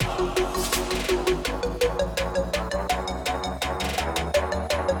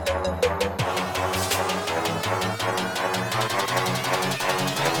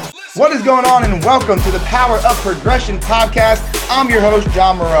What is going on, and welcome to the Power of Progression podcast. I'm your host,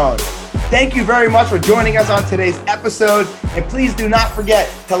 John Marone. Thank you very much for joining us on today's episode. And please do not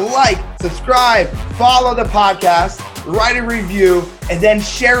forget to like, subscribe, follow the podcast, write a review, and then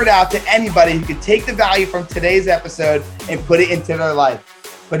share it out to anybody who can take the value from today's episode and put it into their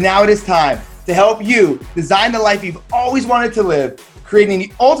life. But now it is time to help you design the life you've always wanted to live, creating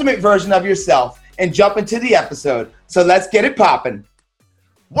the ultimate version of yourself, and jump into the episode. So let's get it popping.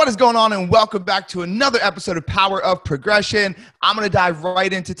 What is going on, and welcome back to another episode of Power of Progression. I'm going to dive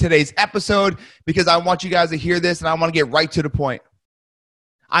right into today's episode because I want you guys to hear this and I want to get right to the point.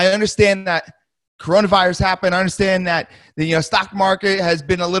 I understand that coronavirus happened. I understand that the stock market has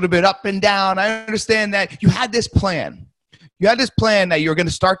been a little bit up and down. I understand that you had this plan. You had this plan that you're going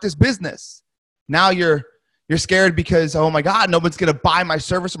to start this business. Now you're scared because, oh my God, no one's going to buy my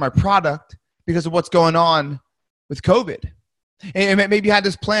service or my product because of what's going on with COVID. And maybe you had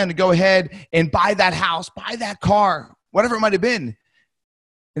this plan to go ahead and buy that house, buy that car, whatever it might have been.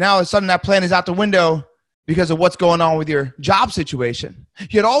 And now all of a sudden that plan is out the window because of what's going on with your job situation.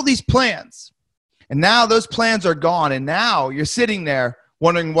 You had all these plans, and now those plans are gone, and now you're sitting there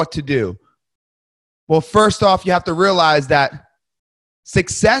wondering what to do. Well, first off, you have to realize that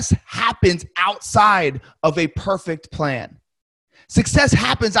success happens outside of a perfect plan. Success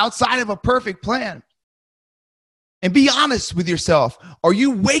happens outside of a perfect plan. And be honest with yourself. Are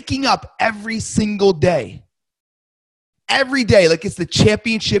you waking up every single day? Every day like it's the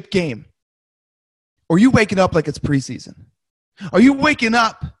championship game? Or are you waking up like it's preseason? Are you waking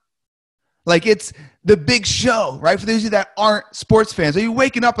up like it's the big show, right? For those of you that aren't sports fans, are you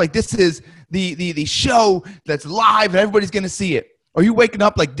waking up like this is the show that's live and everybody's going to see it? Or are you waking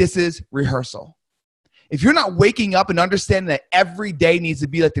up like this is rehearsal? If you're not waking up and understanding that every day needs to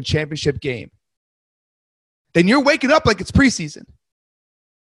be like the championship game, then you're waking up like it's preseason.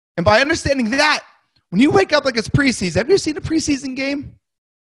 And by understanding that, when you wake up like it's preseason, have you ever seen a preseason game?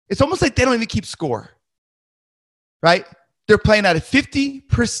 It's almost like they don't even keep score, right? They're playing at a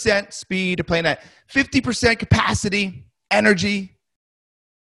 50% speed. They're playing at 50% capacity, energy.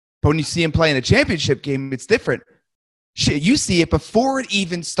 But when you see them playing a championship game, it's different. Shit, you see it before it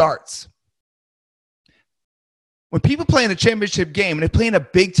even starts. When people play in a championship game, and they play in a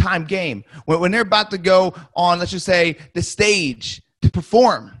big-time game, when they're about to go on, let's just say, the stage to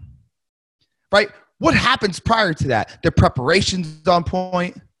perform, right? What happens prior to that? Their preparation's on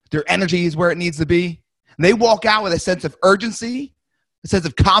point. Their energy is where it needs to be. And they walk out with a sense of urgency, a sense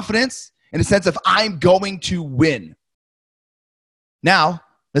of confidence, and a sense of, I'm going to win. Now,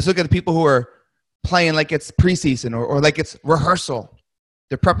 let's look at the people who are playing like it's preseason or like it's rehearsal.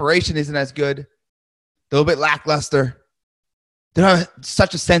 Their preparation isn't as good. A little bit lackluster. They don't have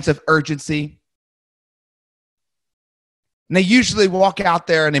such a sense of urgency. And they usually walk out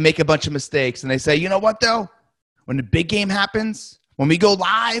there and they make a bunch of mistakes. And they say, you know what, though? When the big game happens, when we go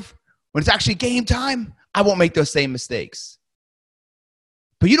live, when it's actually game time, I won't make those same mistakes.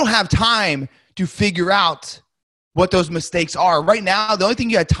 But you don't have time to figure out what those mistakes are. Right now, the only thing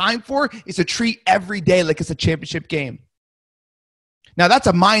you have time for is to treat every day like it's a championship game. Now, that's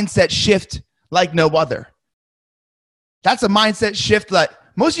a mindset shift like no other. That's a mindset shift that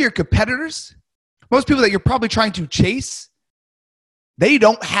most of your competitors, most people that you're probably trying to chase, they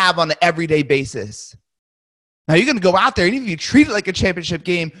don't have on an everyday basis. Now, you're going to go out there, and if you treat it like a championship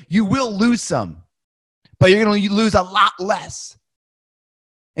game, you will lose some, but you're going to lose a lot less.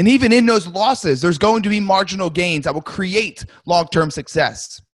 And even in those losses, there's going to be marginal gains that will create long-term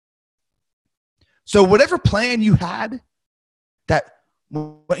success. So whatever plan you had that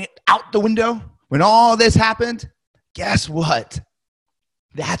went out the window when all this happened, guess what?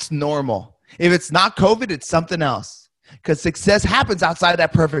 That's normal. If it's not COVID, it's something else, because success happens outside of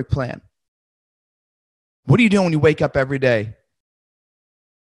that perfect plan. What are you doing when you wake up every day?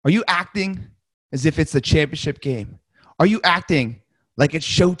 Are you acting as if it's the championship game? Are you acting like it's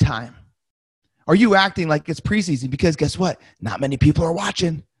showtime? Are you acting like it's preseason? Because guess what? Not many people are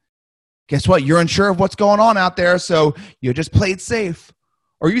watching. Guess what? You're unsure of what's going on out there, so you just play it safe.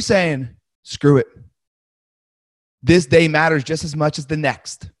 Or are you saying, screw it? This day matters just as much as the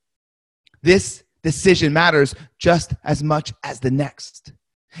next. This decision matters just as much as the next.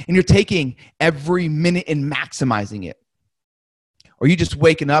 And you're taking every minute and maximizing it. Or are you just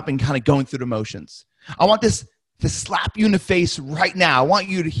waking up and kind of going through the motions? I want this to slap you in the face right now. I want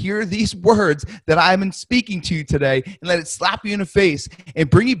you to hear these words that I'm speaking to you today and let it slap you in the face and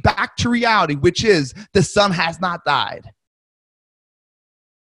bring you back to reality, which is the sun has not died.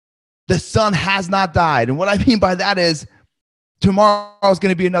 The sun has not died. And what I mean by that is tomorrow is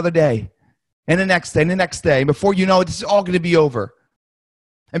going to be another day, and the next day, and the next day. And before you know it, this is all going to be over.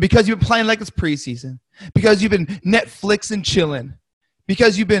 And because you've been playing like it's preseason, because you've been Netflix and chilling,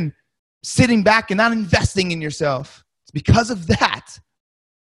 because you've been sitting back and not investing in yourself, it's because of that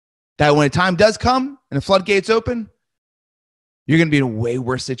when the time does come and the floodgates open, you're going to be in a way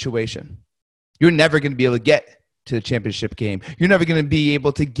worse situation. You're never going to be able to get to the championship game. You're never going to be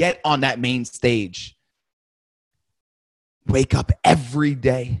able to get on that main stage. Wake up every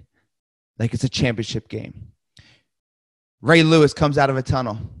day like it's a championship game. Ray Lewis comes out of a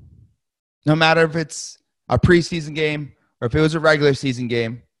tunnel. No matter if it's a preseason game or if it was a regular season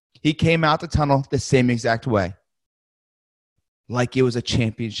game, he came out the tunnel the same exact way. Like it was a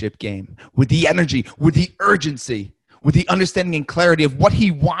championship game. With the energy, with the urgency, with the understanding and clarity of what he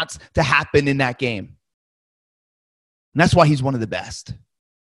wants to happen in that game. And that's why he's one of the best.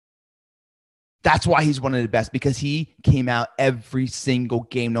 That's why he's one of the best, because he came out every single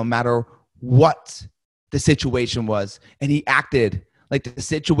game, no matter what the situation was. And he acted like the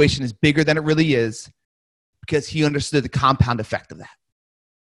situation is bigger than it really is, because he understood the compound effect of that.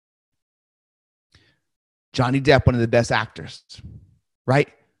 Johnny Depp, one of the best actors, right?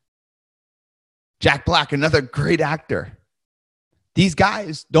 Jack Black, another great actor. These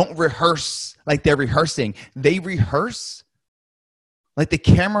guys don't rehearse like they're rehearsing. They rehearse like the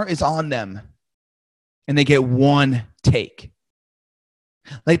camera is on them and they get one take.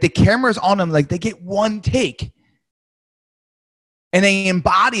 Like the camera's on them, like they get one take. And they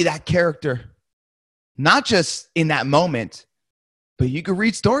embody that character, not just in that moment, but you can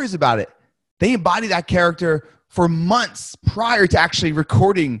read stories about it. They embody that character for months prior to actually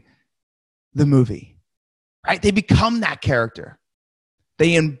recording the movie, right? They become that character.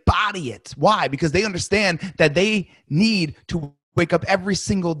 They embody it. Why? Because they understand that they need to wake up every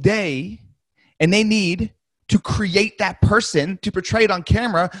single day and they need to create that person to portray it on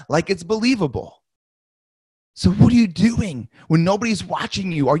camera like it's believable. So what are you doing when nobody's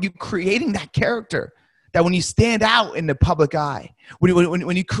watching you? Are you creating that character that when you stand out in the public eye,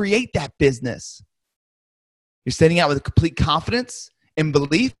 when you create that business, you're standing out with complete confidence and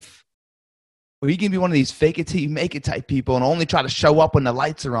belief? Or are you going to be one of these fake it till you make it type people and only try to show up when the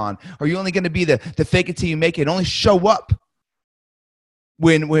lights are on? Or are you only going to be the fake it till you make it and only show up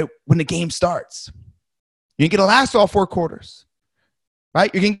when the game starts? You ain't going to last all 4 quarters,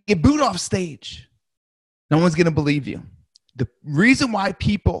 right? You're going to get booed off stage. No one's going to believe you. The reason why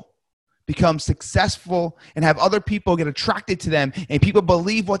people become successful and have other people get attracted to them and people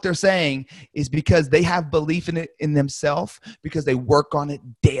believe what they're saying is because they have belief in it in themselves, because they work on it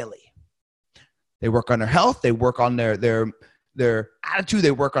daily. They work on their health. They work on their attitude. They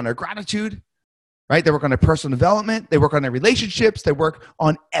work on their gratitude, right? They work on their personal development. They work on their relationships. They work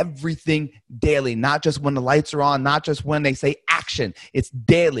on everything daily, not just when the lights are on, not just when they say action. It's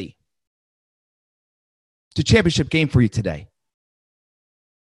daily. It's a championship game for you today.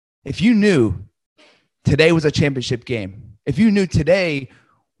 If you knew today was a championship game, if you knew today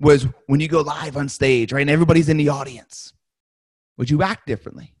was when you go live on stage, right, and everybody's in the audience, would you act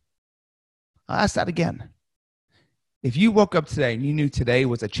differently? I'll ask that again. If you woke up today and you knew today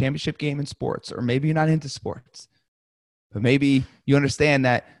was a championship game in sports, or maybe you're not into sports, but maybe you understand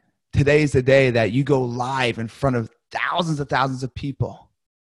that today is the day that you go live in front of thousands of people,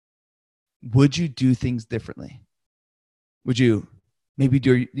 would you do things differently? Would you maybe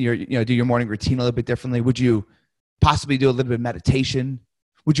do your morning routine a little bit differently? Would you possibly do a little bit of meditation?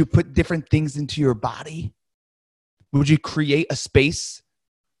 Would you put different things into your body? Would you create a space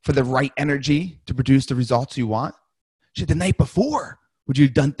for the right energy to produce the results you want? Shit, the night before, would you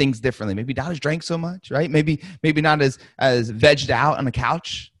have done things differently? Maybe not as drank so much, right? Maybe not as vegged out on the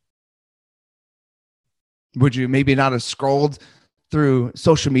couch. Would you maybe not have scrolled through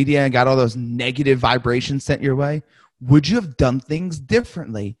social media and got all those negative vibrations sent your way? Would you have done things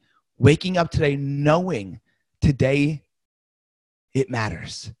differently? Waking up today knowing today it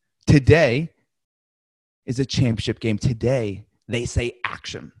matters. Today is a championship game. Today they say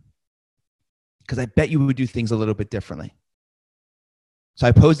action. Because I bet you would do things a little bit differently. So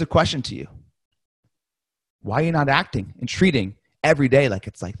I pose the question to you. Why are you not acting and treating every day like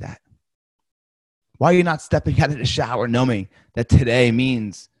it's like that? Why are you not stepping out of the shower knowing that today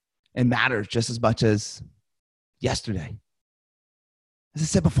means and matters just as much as yesterday? As I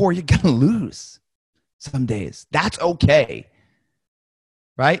said before, you're going to lose some days. That's okay,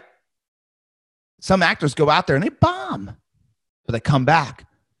 right? Some actors go out there and they bomb, but they come back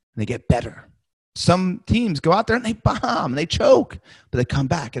and they get better. Some teams go out there and they bomb and they choke, but they come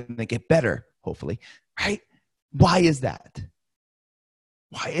back and they get better, hopefully, right? Why is that?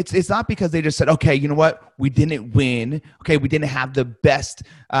 Why? It's not because they just said, okay, you know what? We didn't win. Okay, we didn't have the best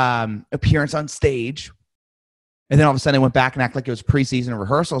appearance on stage. And then all of a sudden they went back and act like it was preseason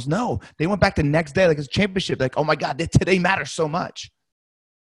rehearsals. No, they went back the next day like it's a championship. Like, oh my God, today matters so much.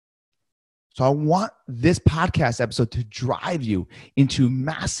 So I want this podcast episode to drive you into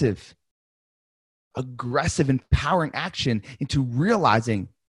massive, aggressive, empowering action, into realizing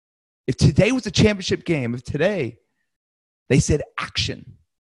if today was a championship game, if today they said action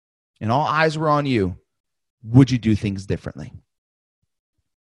and all eyes were on you, would you do things differently?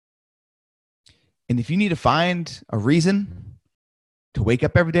 And if you need to find a reason to wake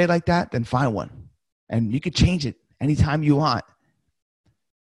up every day like that, then find one. And you could change it anytime you want.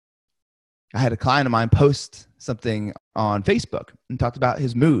 I had a client of mine post something on Facebook and talked about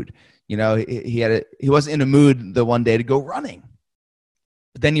his mood. You know, he wasn't in a mood the one day to go running.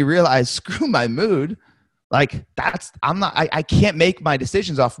 But then you realize, screw my mood. Like I can't make my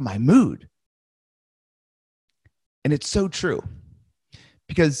decisions off of my mood. And it's so true.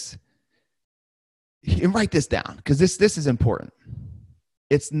 Because, and write this down, because this is important.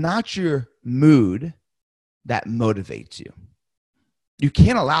 It's not your mood that motivates you. You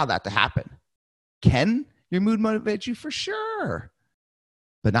can't allow that to happen. Can your mood motivate you? For sure.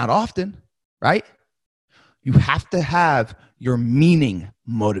 But not often, right? You have to have your meaning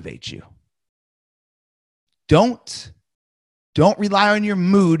motivate you. Don't rely on your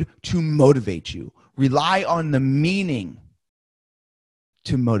mood to motivate you. Rely on the meaning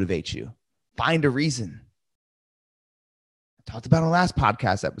to motivate you. Find a reason. I talked about in the last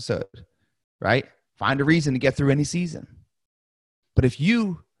podcast episode, right? Find a reason to get through any season. But if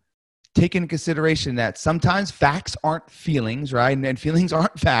you take into consideration that sometimes facts aren't feelings, right? And feelings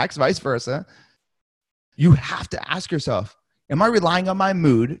aren't facts, vice versa. You have to ask yourself, am I relying on my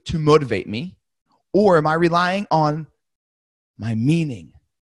mood to motivate me? Or am I relying on my meaning?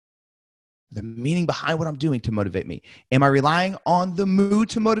 The meaning behind what I'm doing to motivate me. Am I relying on the mood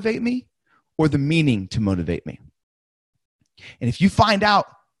to motivate me or the meaning to motivate me? And if you find out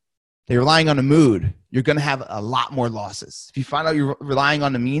that you're relying on a mood, you're going to have a lot more losses. If you find out you're relying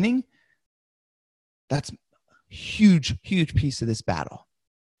on the meaning, that's a huge, huge piece of this battle.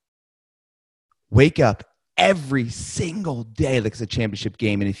 Wake up every single day like it's a championship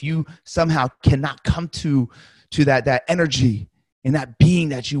game. And if you somehow cannot come to that energy and that being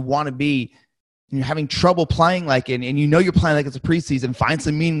that you want to be, and you're having trouble playing like it, and you know you're playing like it's a preseason, find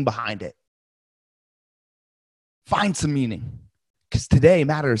some meaning behind it. Find some meaning, because today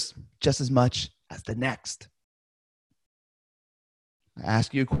matters just as much as the next. I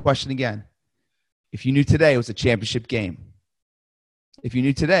ask you a question again. If you knew today was a championship game, if you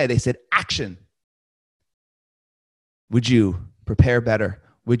knew today they said action, would you prepare better?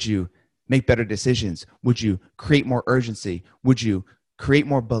 Would you make better decisions? Would you create more urgency? Would you create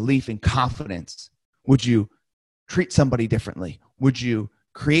more belief and confidence? Would you treat somebody differently? Would you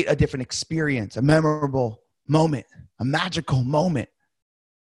create a different experience, a memorable moment, a magical moment?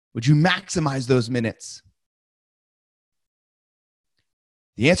 Would you maximize those minutes?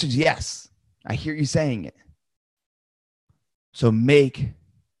 The answer is yes. I hear you saying it. So make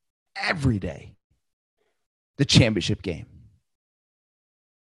every day the championship game.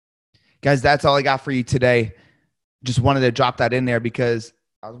 Guys, that's all I got for you today. Just wanted to drop that in there because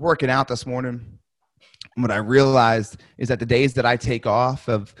I was working out this morning. And what I realized is that the days that I take off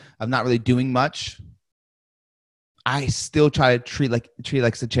of not really doing much, I still try to treat like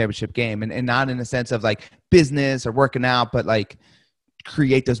it's a championship game, and not in the sense of like business or working out, but like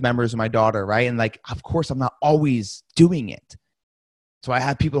create those memories with my daughter, right? And like, of course, I'm not always doing it. So I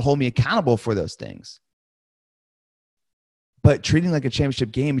have people hold me accountable for those things. But treating like a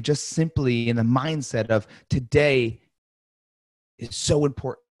championship game, just simply in the mindset of today is so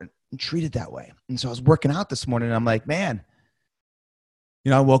important, and treat it that way. And so I was working out this morning and I'm like, man,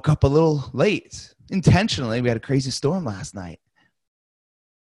 I woke up a little late intentionally. We had a crazy storm last night.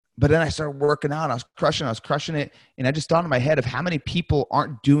 But then I started working out. I was crushing it. And I just thought in my head of how many people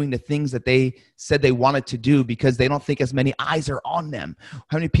aren't doing the ththings that they said they wanted to do because they don't think as many eyes are on them.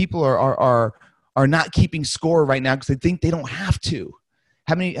 How many people are not keeping score right now because they think they don't have to?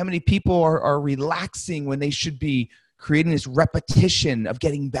 How many people are relaxing when they should be creating this repetition of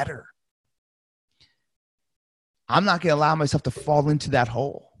getting better? I'm not going to allow myself to fall into that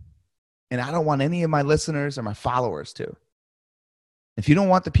hole. And I don't want any of my listeners or my followers to. If you don't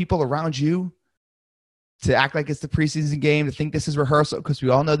want the people around you to act like it's the preseason game, to think this is rehearsal, because we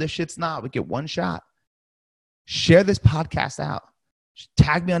all know this shit's not. We get one shot. Share this podcast out.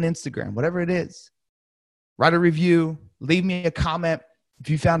 Tag me on Instagram, whatever it is. Write a review. Leave me a comment if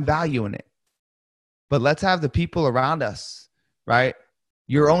you found value in it. But let's have the people around us, right?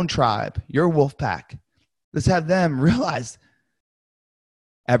 Your own tribe, your wolf pack. Let's have them realize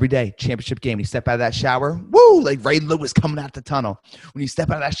Every day, championship game. When you step out of that shower, woo, like Ray Lewis coming out the tunnel. When you step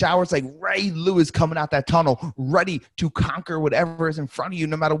out of that shower, it's like Ray Lewis coming out that tunnel, ready to conquer whatever is in front of you,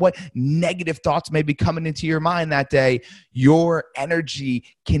 no matter what negative thoughts may be coming into your mind that day. Your energy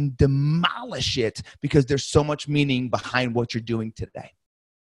can demolish it because there's so much meaning behind what you're doing today.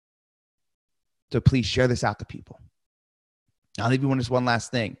 So please share this out to people. I'll leave you with just one last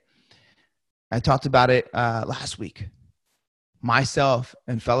thing. I talked about it last week. Myself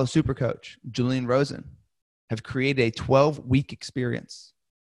and fellow super coach, Julian Rosen, have created a 12-week experience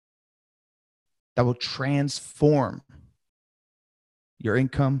that will transform your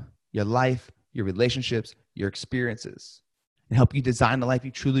income, your life, your relationships, your experiences, and help you design the life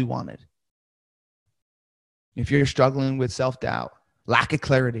you truly wanted. If you're struggling with self-doubt, lack of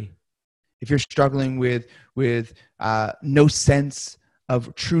clarity, if you're struggling with no sense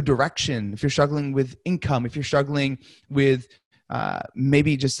of true direction, if you're struggling with income, if you're struggling with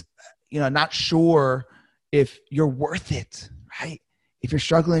maybe just, not sure if you're worth it, right? If you're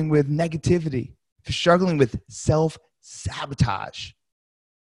struggling with negativity, if you're struggling with self-sabotage,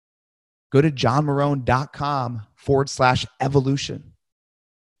 go to johnmarone.com/evolution.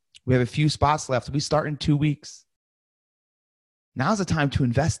 We have a few spots left. We start in 2 weeks. Now's the time to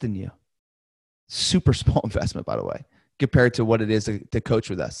invest in you. Super small investment, by the way, compared to what it is to coach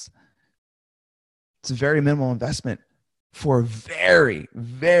with us. It's a very minimal investment for a very,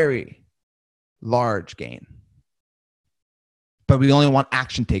 very large gain. But we only want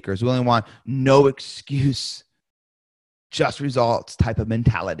action takers. We only want no excuse, just results type of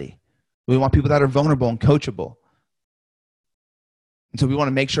mentality. We want people that are vulnerable and coachable. And so we want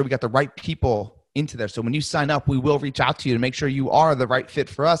to make sure we got the right people into there. So when you sign up, we will reach out to you to make sure you are the right fit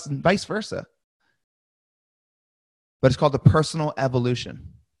for us and vice versa. But it's called the Personal Evolution.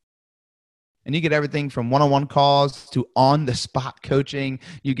 And you get everything from one-on-one calls to on-the-spot coaching.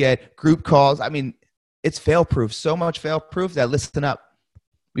 You get group calls. I mean, it's fail-proof. So much fail-proof that, listen up,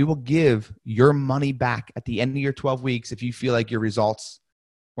 we will give your money back at the end of your 12 weeks if you feel like your results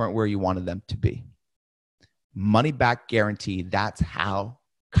weren't where you wanted them to be. Money back guarantee. That's how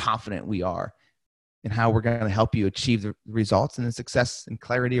confident we are in how we're going to help you achieve the results and the success and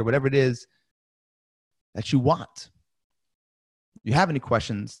clarity or whatever it is that you want. If you have any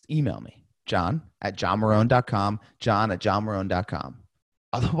questions, email me. John@johnmarone.com, John@johnmarone.com.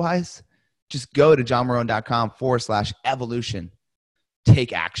 Otherwise, just go to johnmarone.com/evolution.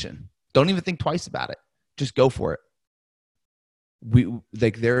 Take action. Don't even think twice about it. Just go for it.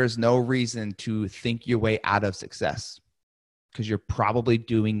 There is no reason to think your way out of success because you're probably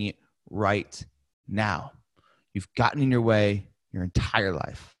doing it right now. You've gotten in your way your entire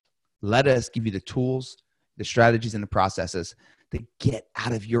life. Let us give you the tools, the strategies, and the processes to get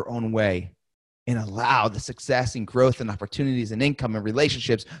out of your own way and allow the success and growth and opportunities and income and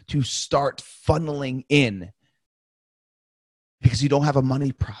relationships to start funneling in, because you don't have a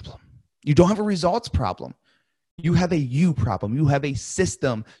money problem. You don't have a results problem. You have a you problem. You have a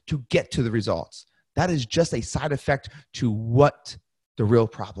system to get to the results. That is just a side effect to what the real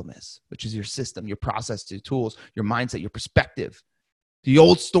problem is, which is your system, your process, your tools, your mindset, your perspective. The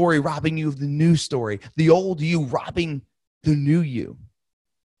old story robbing you of the new story. The old you robbing the new you.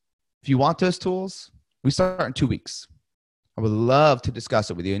 If you want those tools, we start in 2 weeks. I would love to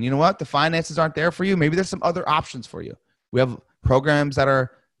discuss it with you. And you know what? The finances aren't there for you. Maybe there's some other options for you. We have programs that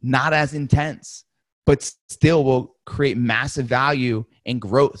are not as intense, but still will create massive value and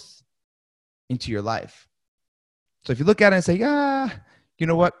growth into your life. So if you look at it and say, you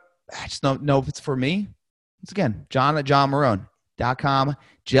know what? I just don't know if it's for me. Once again, John@johnmarone.com.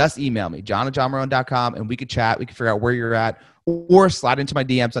 Just email me, John@johnmarone.com, and we could chat. We could figure out where you're at, or slide into my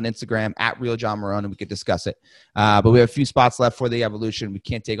DMs on Instagram @RealJohnMarone, and we could discuss it. But we have a few spots left for the evolution. We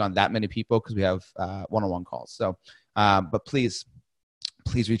can't take on that many people because we have one-on-one calls. So, but please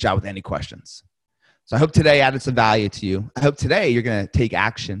reach out with any questions. So I hope today added some value to you. I hope today you're going to take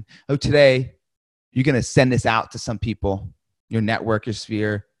action. I hope today you're going to send this out to some people, your network, your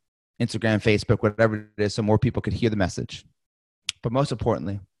sphere, Instagram, Facebook, whatever it is, so more people could hear the message. But most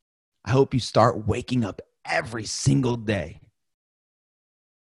importantly, I hope you start waking up every single day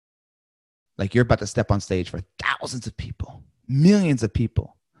like you're about to step on stage for thousands of people, millions of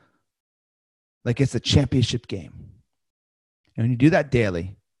people, like it's a championship game. And when you do that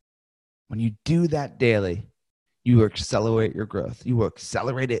daily, you will accelerate your growth. You will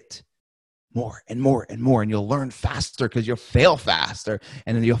accelerate it more and more and more, and you'll learn faster because you'll fail faster,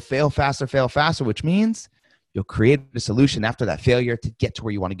 and then you'll fail faster, which means you'll create a solution after that failure to get to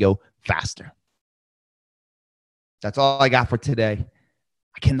where you want to go faster. That's all I got for today.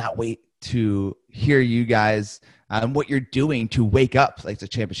 I cannot wait to hear you guys what you're doing to wake up like it's a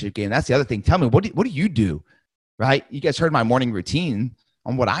championship game. That's the other thing. Tell me, what do you do, right? You guys heard my morning routine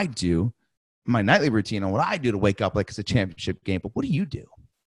on what I do, my nightly routine on what I do to wake up like it's a championship game. But what do you do?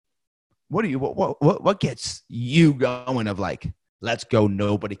 What gets you going of like, let's go,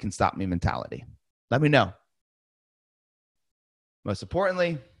 nobody can stop me mentality? Let me know. Most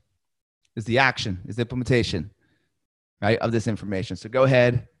importantly is the action, is the implementation, right, of this information. So go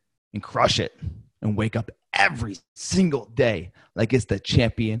ahead and crush it and wake up every single day like it's the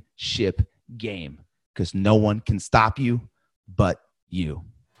championship game, because no one can stop you but you.